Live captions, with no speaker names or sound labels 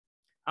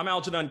I'm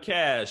Algernon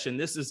Cash, and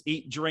this is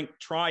Eat, Drink,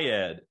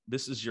 Triad.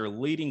 This is your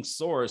leading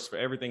source for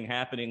everything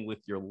happening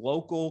with your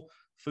local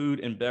food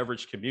and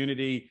beverage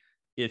community.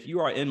 If you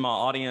are in my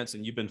audience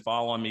and you've been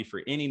following me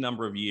for any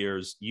number of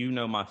years, you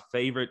know my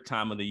favorite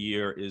time of the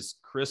year is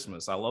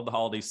Christmas. I love the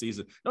holiday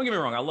season. Don't get me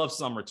wrong, I love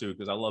summer too,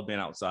 because I love being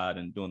outside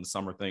and doing the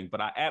summer thing, but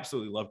I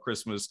absolutely love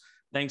Christmas.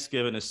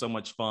 Thanksgiving is so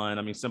much fun.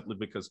 I mean, simply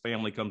because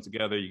family comes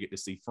together, you get to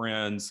see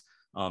friends.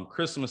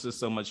 Christmas is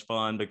so much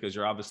fun because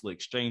you're obviously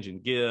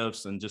exchanging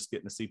gifts and just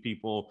getting to see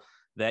people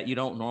that you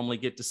don't normally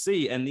get to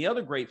see. And the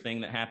other great thing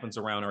that happens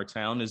around our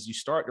town is you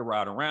start to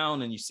ride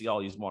around and you see all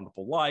these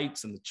wonderful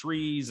lights and the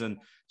trees and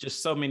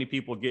just so many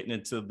people getting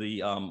into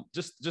the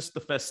just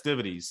the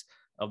festivities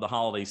of the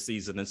holiday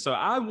season. And so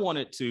I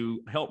wanted to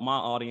help my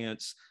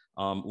audience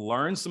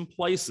learn some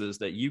places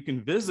that you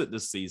can visit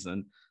this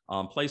season,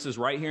 places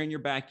right here in your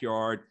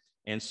backyard.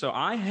 And so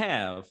I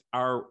have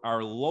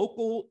our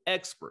local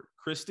expert,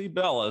 Christy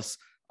Bellis,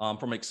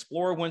 from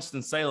Explore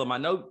Winston-Salem. I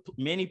know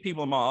many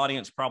people in my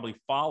audience probably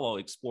follow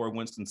Explore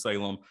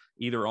Winston-Salem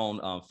either on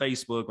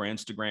Facebook or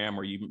Instagram,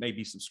 or you may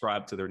be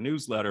subscribed to their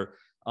newsletter,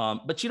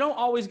 but you don't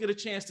always get a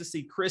chance to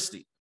see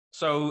Christy.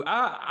 So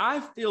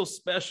I feel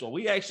special.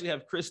 We actually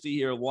have Christy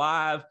here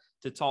live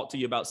to talk to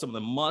you about some of the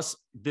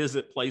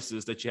must-visit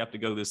places that you have to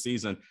go this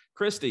season.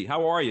 Christy,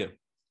 how are you?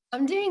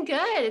 I'm doing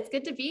good. It's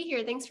good to be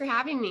here. Thanks for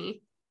having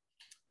me.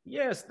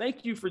 Yes,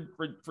 thank you for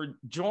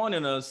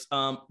joining us.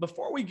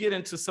 Before we get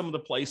into some of the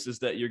places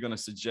that you're going to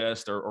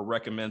suggest or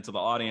recommend to the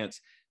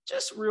audience,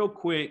 just real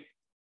quick,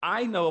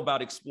 I know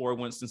about Explore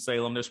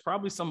Winston-Salem. There's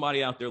probably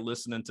somebody out there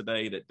listening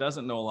today that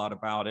doesn't know a lot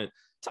about it.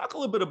 Talk a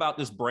little bit about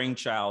this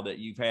brainchild that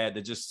you've had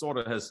that just sort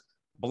of has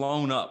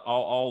blown up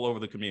all over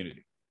the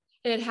community.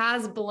 It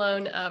has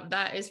blown up,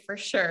 that is for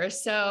sure.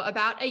 So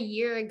about a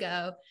year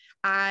ago,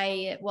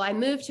 I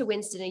moved to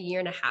Winston a year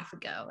and a half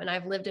ago, and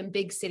I've lived in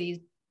big cities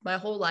my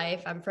whole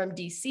life. I'm from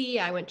DC.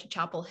 I went to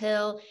Chapel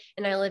Hill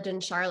and I lived in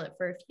Charlotte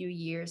for a few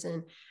years.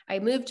 And I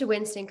moved to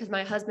Winston because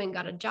my husband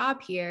got a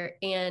job here,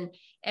 and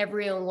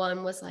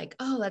everyone was like,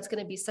 oh, that's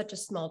going to be such a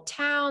small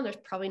town. There's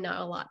probably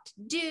not a lot to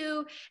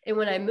do. And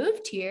when I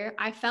moved here,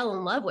 I fell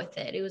in love with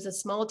it. It was a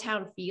small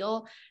town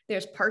feel.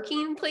 There's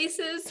parking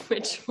places,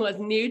 which was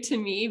new to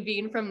me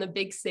being from the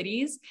big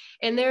cities.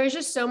 And there was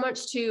just so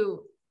much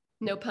to,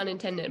 no pun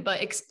intended,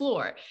 but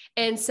explore.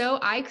 And so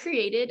I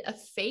created a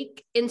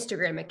fake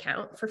Instagram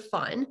account for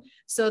fun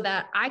so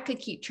that I could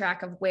keep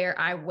track of where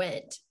I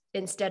went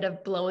instead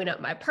of blowing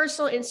up my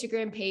personal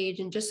Instagram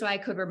page, and just so I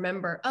could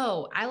remember,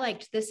 oh, I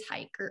liked this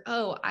hike, or,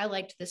 oh, I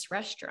liked this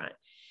restaurant.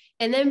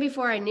 And then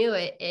before I knew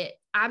it, it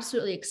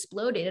absolutely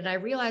exploded. And I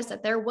realized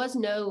that there was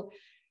no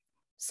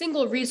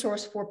single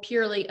resource for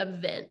purely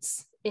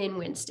events in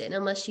Winston,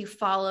 unless you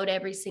followed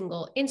every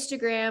single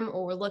Instagram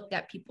or looked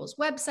at people's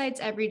websites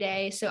every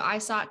day. So I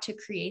sought to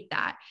create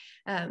that.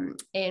 And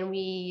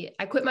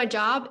I quit my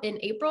job in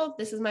April.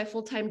 This is my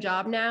full-time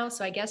job now.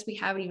 So I guess we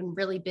haven't even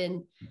really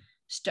been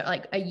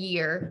like a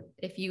year.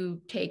 If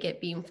you take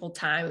it being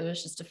full-time, it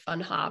was just a fun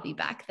hobby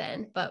back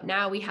then. But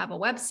now we have a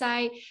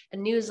website, a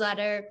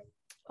newsletter,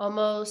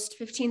 almost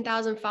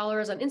 15,000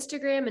 followers on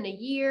Instagram in a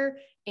year,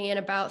 and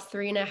about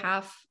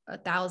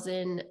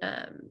 3,500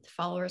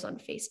 followers on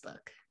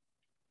Facebook.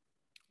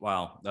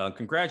 Wow.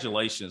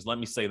 Congratulations. Let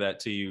me say that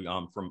to you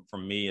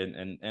from me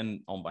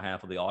and on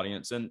behalf of the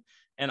audience. And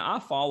I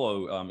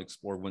follow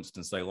Explore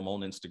Winston-Salem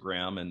on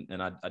Instagram,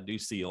 and I do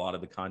see a lot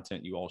of the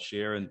content you all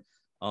share, and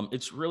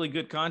it's really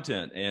good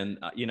content. And,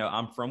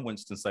 I'm from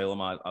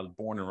Winston-Salem. I was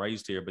born and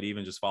raised here, but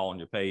even just following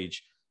your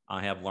page,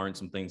 I have learned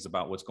some things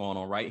about what's going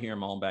on right here in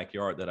my own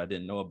backyard that I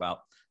didn't know about.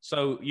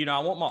 So, I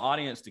want my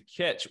audience to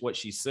catch what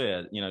she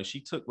said.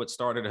 She took what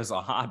started as a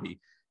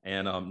hobby,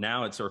 and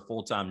now it's her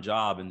full-time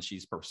job, and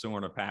she's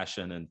pursuing her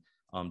passion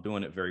and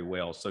doing it very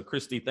well. So,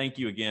 Christy, thank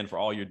you again for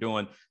all you're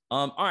doing.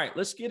 All right,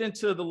 let's get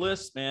into the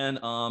list, man.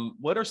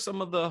 What are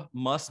some of the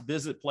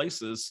must-visit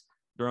places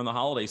during the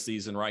holiday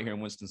season right here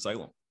in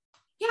Winston-Salem?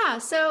 Yeah.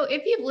 So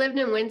if you've lived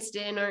in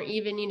Winston, or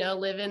even,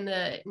 live in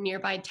the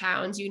nearby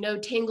towns,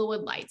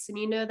 Tanglewood Lights,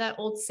 and that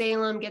Old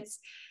Salem gets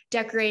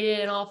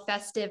decorated and all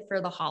festive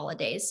for the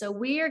holidays. So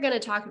we are going to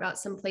talk about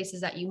some places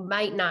that you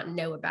might not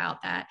know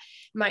about, that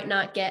might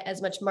not get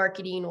as much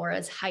marketing or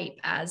as hype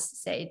as,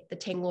 say, the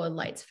Tanglewood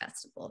Lights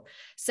Festival.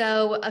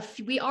 So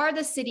we are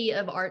the city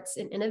of arts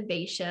and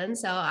innovation.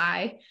 So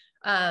I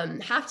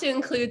have to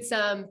include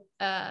some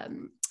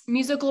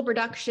musical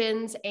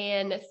productions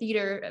and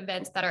theater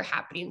events that are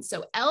happening.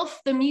 So Elf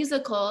the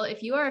musical,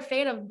 if you are a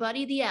fan of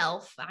Buddy the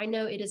Elf, I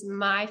know it is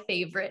my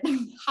favorite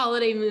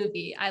holiday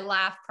movie. I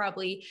laugh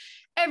probably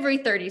every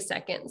 30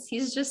 seconds.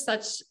 He's just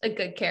such a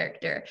good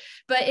character.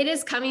 But it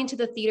is coming to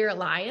the Theater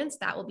Alliance.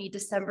 That will be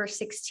December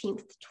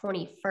 16th,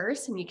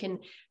 21st. And you can,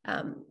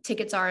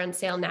 tickets are on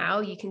sale now.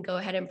 You can go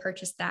ahead and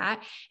purchase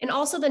that. And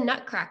also the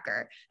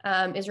Nutcracker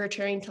is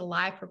returning to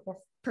live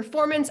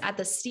performance at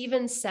the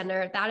Stevens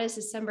Center. That is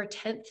December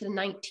 10th to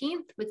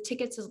 19th with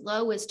tickets as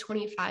low as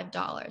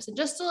 $25. And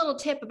just a little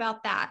tip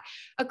about that.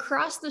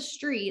 Across the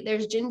street,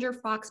 there's Ginger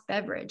Fox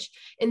Beverage,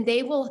 and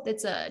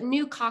it's a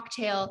new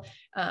cocktail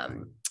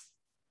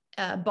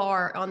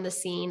bar on the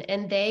scene,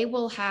 and they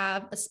will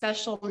have a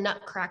special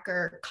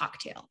nutcracker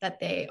cocktail that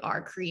they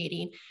are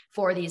creating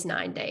for these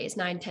 10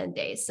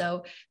 days.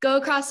 So go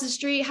across the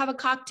street, have a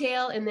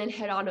cocktail, and then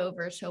head on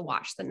over to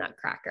watch the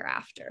nutcracker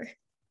after.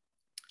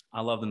 I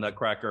love the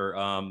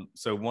Nutcracker.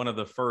 So one of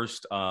the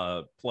first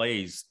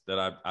plays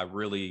that I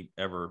really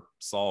ever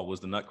saw was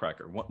the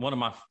Nutcracker. One of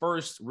my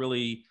first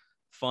really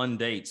fun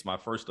dates, my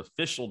first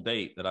official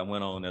date that I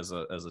went on as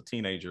a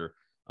teenager.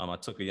 I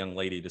took a young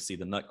lady to see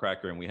the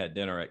Nutcracker, and we had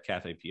dinner at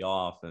Cafe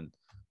Piaf. And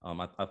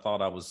I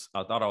thought I was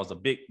a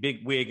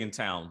big wig in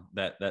town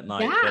that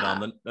night.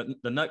 Yeah. But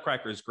the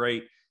Nutcracker is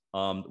great.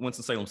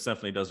 Winston-Salem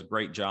Symphony does a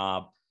great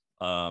job.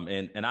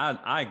 And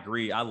I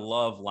agree. I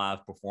love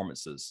live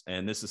performances,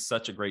 and this is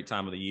such a great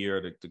time of the year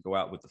to go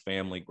out with the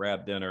family,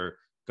 grab dinner,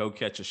 go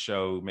catch a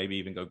show, maybe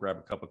even go grab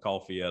a cup of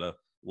coffee at a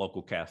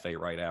local cafe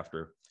right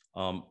after.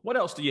 What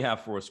else do you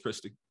have for us,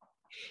 Christy?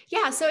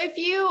 Yeah. So if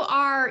you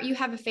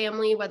have a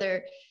family,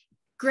 whether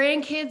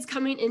grandkids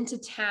coming into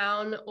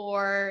town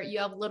or you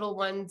have little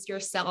ones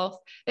yourself,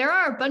 there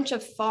are a bunch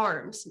of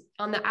farms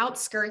on the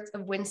outskirts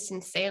of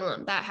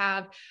Winston-Salem that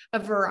have a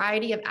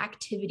variety of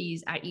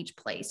activities at each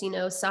place.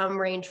 Some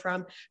range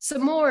from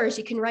s'mores,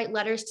 you can write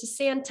letters to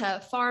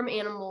Santa, farm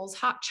animals,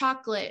 hot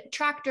chocolate,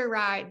 tractor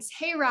rides,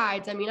 hay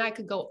rides. I mean, I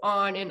could go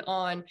on and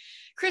on.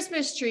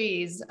 Christmas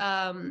trees,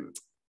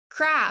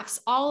 crafts,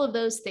 all of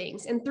those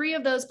things. And 3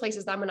 of those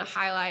places that I'm going to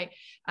highlight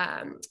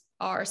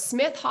are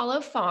Smith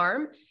Hollow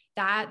Farm.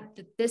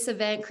 This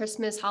event,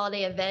 Christmas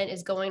holiday event,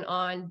 is going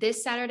on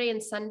this Saturday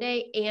and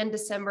Sunday and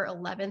December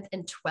 11th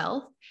and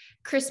 12th.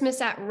 Christmas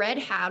at Red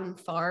Hound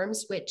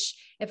Farms, which,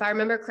 if I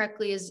remember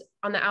correctly, is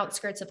on the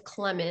outskirts of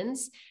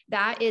Clemens.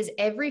 That is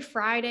every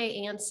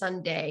Friday and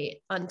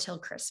Sunday until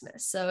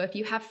Christmas. So if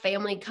you have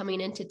family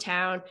coming into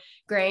town,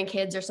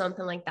 grandkids or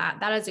something like that,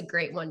 that is a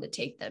great one to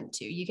take them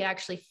to. You can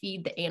actually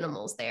feed the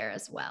animals there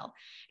as well.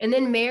 And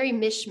then Merry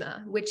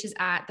Mishma, which is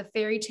at the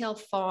Fairy Tale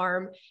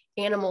Farm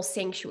Animal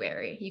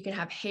Sanctuary. You can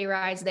have hay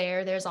rides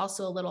there. There's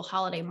also a little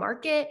holiday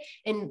market,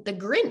 and the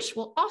Grinch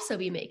will also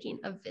be making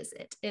a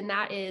visit, and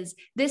that is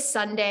this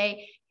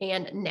Sunday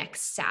and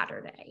next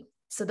Saturday.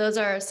 So those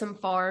are some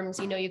farms.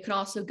 You can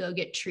also go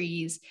get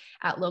trees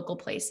at local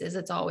places.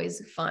 It's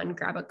always fun.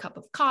 Grab a cup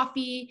of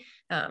coffee,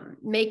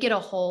 make it a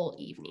whole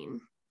evening.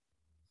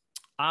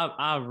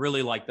 I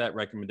really like that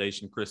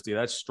recommendation, Christy.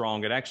 That's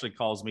strong. It actually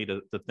calls me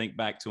to think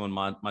back to when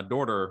my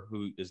daughter,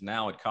 who is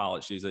now at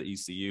college, she's at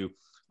ECU.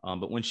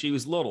 But when she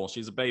was little,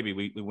 she's a baby,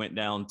 we went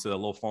down to a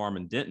little farm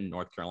in Denton,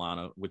 North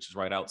Carolina, which is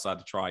right outside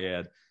the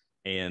Triad.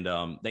 And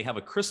they have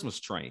a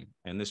Christmas train,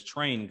 and this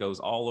train goes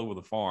all over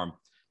the farm.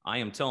 I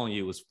am telling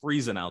you, it was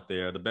freezing out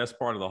there. The best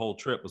part of the whole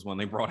trip was when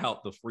they brought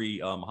out the free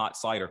hot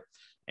cider.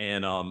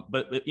 And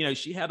but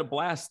she had a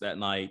blast that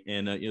night,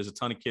 and there's a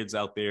ton of kids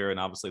out there, and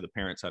obviously the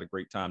parents had a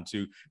great time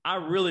too. I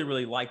really,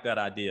 really like that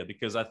idea,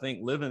 because I think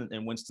living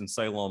in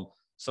Winston-Salem,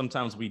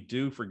 sometimes we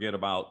do forget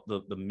about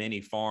the many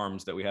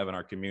farms that we have in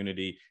our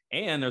community.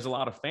 And there's a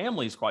lot of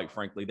families, quite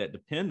frankly, that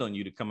depend on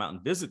you to come out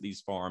and visit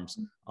these farms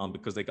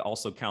because they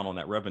also count on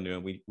that revenue,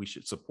 and we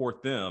should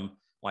support them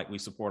like we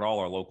support all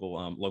our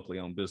locally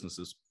owned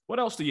businesses. What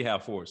else do you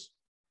have for us?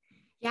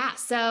 Yeah,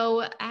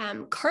 so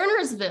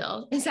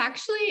Kernersville is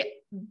actually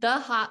the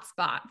hot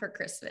spot for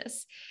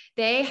Christmas.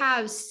 They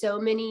have so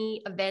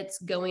many events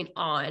going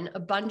on. A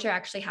bunch are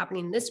actually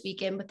happening this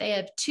weekend, but they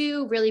have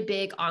 2 really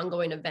big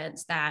ongoing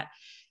events that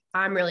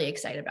I'm really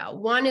excited about.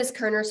 One is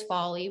Kerner's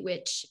Folly,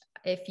 which,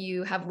 if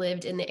you have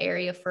lived in the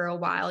area for a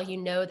while, you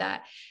know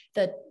that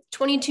the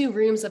 22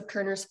 rooms of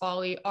Kerner's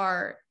Folly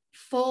are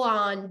full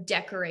on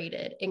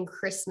decorated in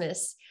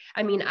Christmas.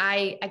 I mean,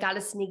 I got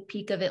a sneak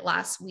peek of it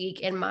last week,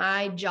 and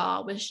my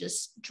jaw was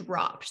just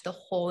dropped the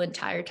whole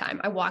entire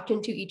time. I walked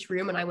into each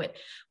room and I went,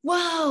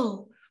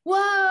 whoa,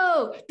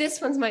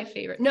 this one's my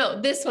favorite. No,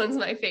 this one's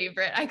my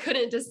favorite. I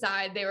couldn't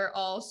decide. They were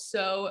all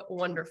so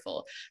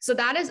wonderful. So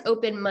that is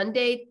open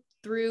Monday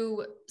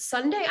through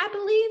Sunday, I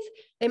believe.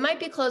 They might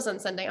be closed on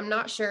Sunday. I'm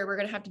not sure. We're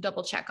going to have to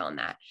double check on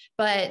that,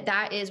 but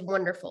that is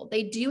wonderful.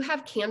 They do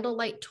have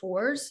candlelight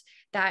tours.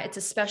 That it's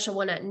a special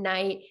one at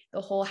night.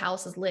 The whole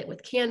house is lit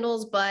with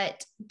candles,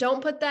 but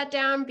don't put that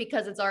down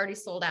because it's already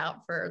sold out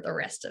for the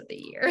rest of the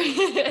year.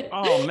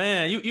 Oh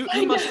man, you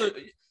must have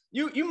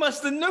you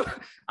must have knew.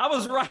 I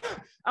was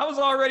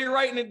already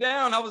writing it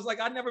down. I was like,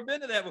 I'd never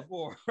been to that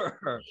before.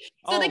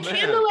 So the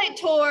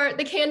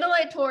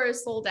candlelight tour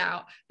is sold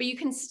out, but you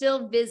can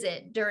still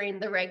visit during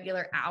the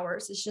regular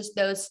hours. It's just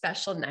those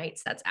special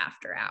nights that's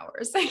after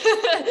hours.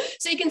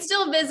 So you can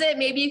still visit.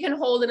 Maybe you can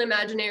hold an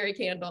imaginary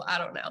candle. I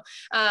don't know.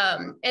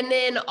 And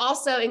then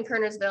also in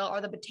Kernersville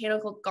are the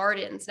Botanical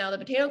Gardens. Now the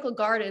Botanical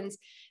Gardens,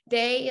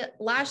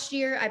 last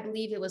year, I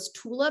believe it was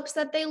tulips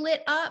that they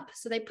lit up.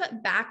 So they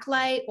put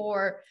backlight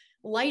or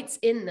lights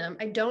in them.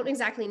 I don't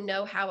exactly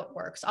know how it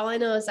works. All I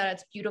know is that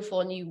it's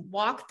beautiful, and you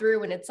walk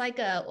through and it's like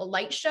a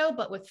light show,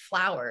 but with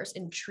flowers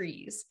and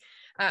trees.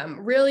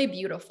 Really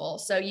beautiful.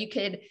 So you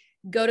could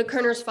go to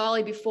Kerner's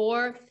Folly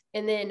before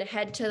and then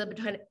head to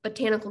the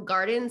botanical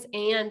gardens,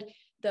 and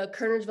the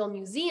Kernersville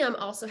Museum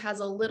also has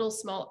a little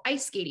small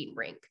ice skating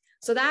rink.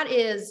 So that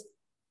is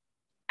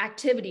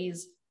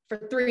activities for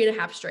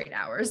 3.5 straight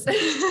hours.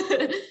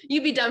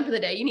 You'd be done for the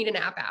day. You need a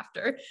nap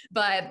after.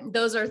 But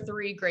those are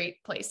 3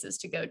 great places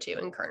to go to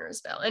in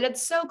Kernersville. And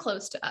it's so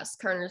close to us,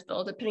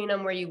 Kernersville, depending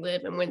on where you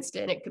live in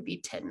Winston, it could be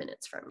 10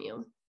 minutes from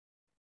you.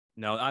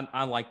 No,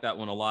 I like that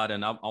one a lot.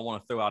 And I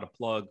want to throw out a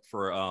plug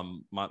for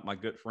my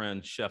good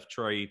friend, Chef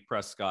Trey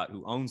Prescott,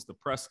 who owns the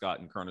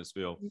Prescott in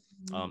Kernersville.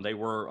 Mm-hmm. They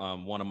were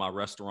one of my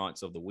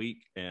restaurants of the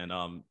week, and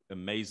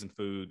amazing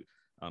food,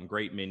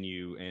 great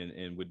menu,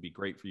 and would be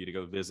great for you to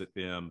go visit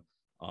them.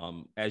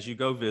 As you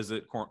go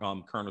visit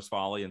Kerner's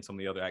Folly and some of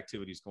the other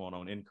activities going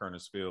on in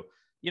Kernersville.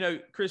 You know,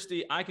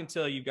 Christy, I can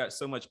tell you've got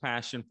so much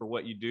passion for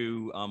what you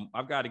do.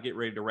 I've got to get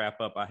ready to wrap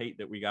up. I hate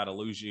that we got to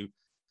lose you.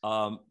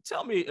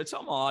 Tell my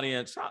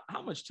audience,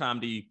 how much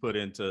time do you put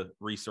into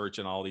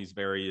researching all these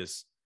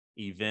various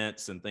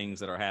events and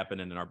things that are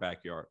happening in our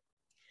backyard?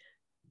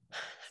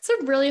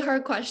 That's a really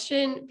hard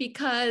question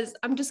because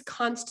I'm just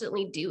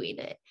constantly doing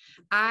it.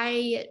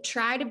 I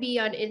try to be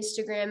on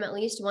Instagram at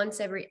least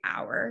once every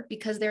hour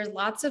because there's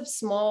lots of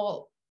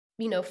small,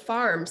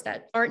 farms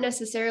that aren't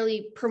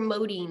necessarily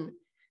promoting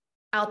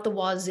out the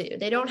wazoo.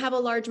 They don't have a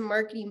large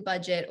marketing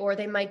budget, or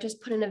they might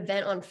just put an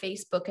event on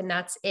Facebook and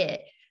that's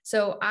it.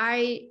 So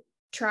I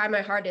try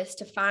my hardest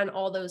to find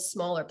all those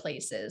smaller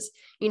places.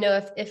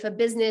 If a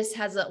business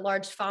has a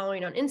large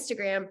following on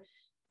Instagram,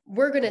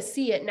 we're going to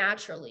see it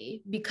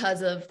naturally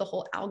because of the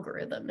whole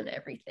algorithm and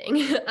everything.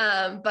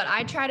 But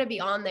I try to be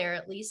on there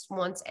at least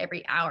once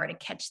every hour to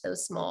catch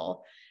those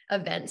small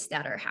events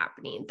that are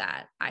happening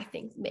that I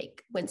think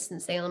make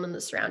Winston-Salem and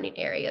the surrounding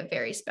area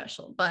very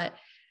special. But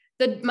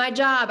my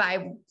job,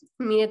 I'm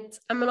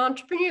an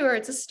entrepreneur.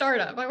 It's a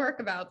startup. I work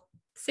about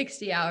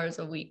 60 hours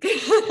a week.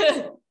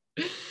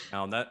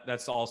 Now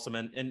that's awesome.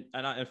 And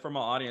for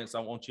my audience, I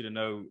want you to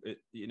know,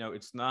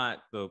 it's not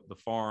the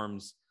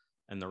farms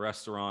and the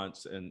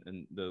restaurants and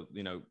the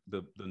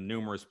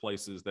numerous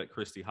places that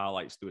Christy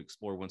highlights to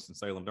Explore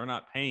Winston-Salem. They're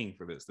not paying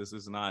for this. This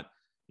is not,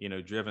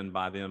 driven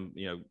by them,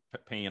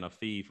 paying a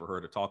fee for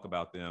her to talk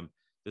about them.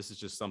 This is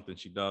just something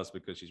she does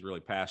because she's really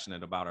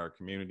passionate about our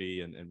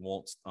community and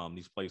wants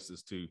these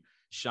places to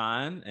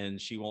shine. And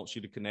she wants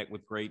you to connect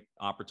with great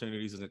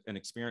opportunities and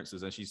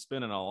experiences. And she's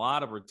spending a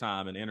lot of her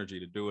time and energy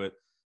to do it.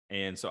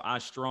 And so I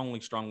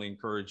strongly, strongly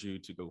encourage you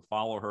to go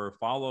follow her.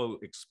 Follow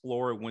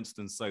Explore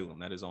Winston-Salem.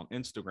 That is on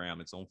Instagram.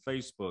 It's on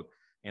Facebook.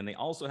 And they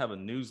also have a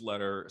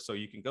newsletter. So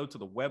you can go to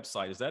the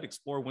website. Is that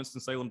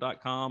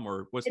explorewinstonsalem.com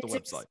or what's the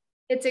website?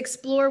 It's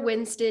Explore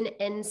Winston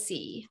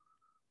NC.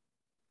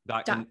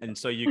 And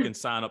so you can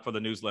sign up for the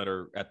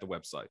newsletter at the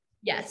website.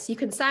 Yes, you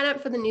can sign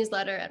up for the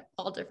newsletter at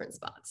all different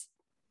spots.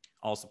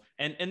 Awesome.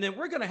 And then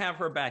we're going to have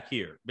her back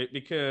here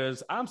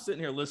because I'm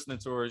sitting here listening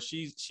to her.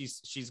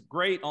 She's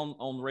great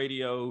on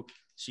radio.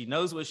 She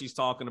knows what she's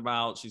talking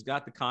about. She's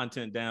got the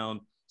content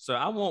down. So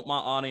I want my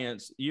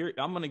audience,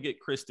 I'm going to get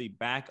Christy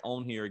back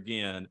on here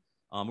again.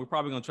 We're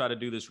probably going to try to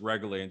do this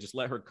regularly and just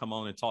let her come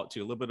on and talk to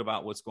you a little bit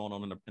about what's going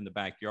on in the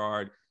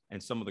backyard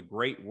and some of the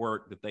great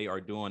work that they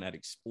are doing at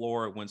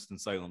Explore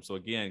Winston-Salem. So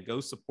again, go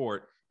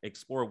support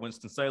Explore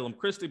Winston-Salem.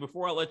 Christy,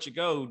 before I let you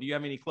go, do you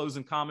have any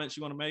closing comments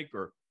you want to make?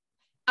 Or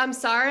I'm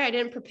sorry, I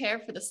didn't prepare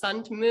for the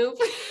sun to move.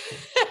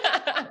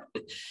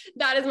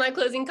 That is my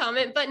closing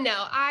comment. But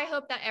no, I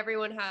hope that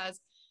everyone has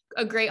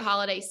a great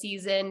holiday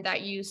season,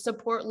 that you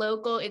support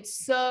local.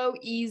 It's so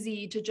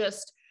easy to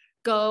just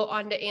go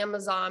onto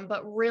Amazon,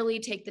 but really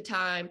take the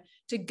time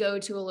to go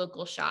to a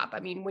local shop. I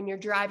mean, when you're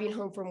driving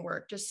home from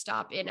work, just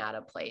stop in at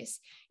a place.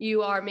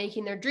 You are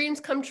making their dreams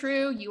come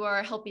true. You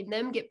are helping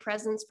them get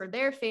presents for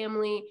their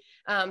family.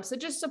 So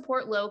just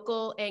support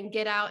local and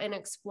get out and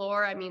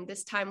explore. I mean,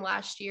 this time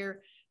last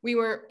year, we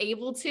weren't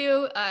able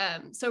to.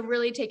 So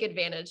really take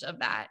advantage of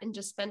that and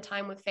just spend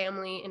time with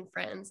family and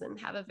friends and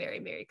have a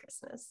very Merry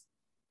Christmas.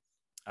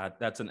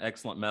 That's an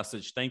excellent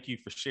message. Thank you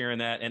for sharing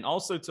that. And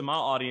also to my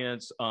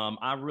audience,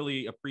 I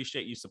really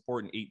appreciate you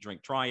supporting Eat,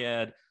 Drink,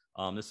 Triad.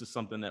 This is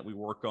something that we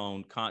work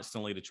on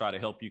constantly to try to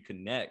help you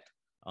connect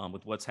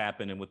with what's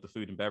happening with the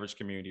food and beverage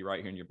community right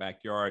here in your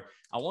backyard.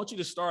 I want you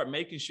to start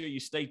making sure you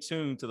stay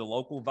tuned to the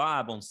local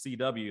vibe on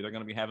CW. They're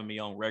going to be having me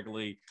on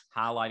regularly,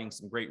 highlighting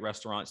some great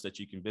restaurants that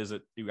you can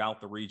visit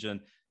throughout the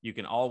region. You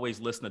can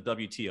always listen to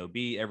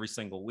WTOB every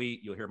single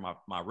week. You'll hear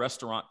my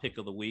restaurant pick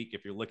of the week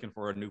if you're looking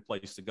for a new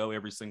place to go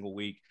every single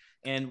week.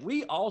 And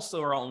we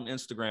also are on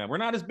Instagram. We're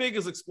not as big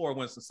as Explore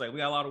Winston-Salem. We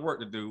got a lot of work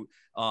to do,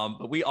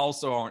 but we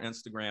also are on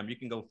Instagram. You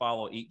can go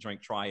follow Eat,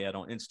 Drink, Triad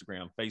on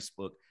Instagram,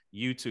 Facebook,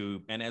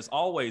 YouTube. And as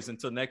always,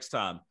 until next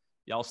time,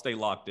 y'all stay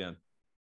locked in.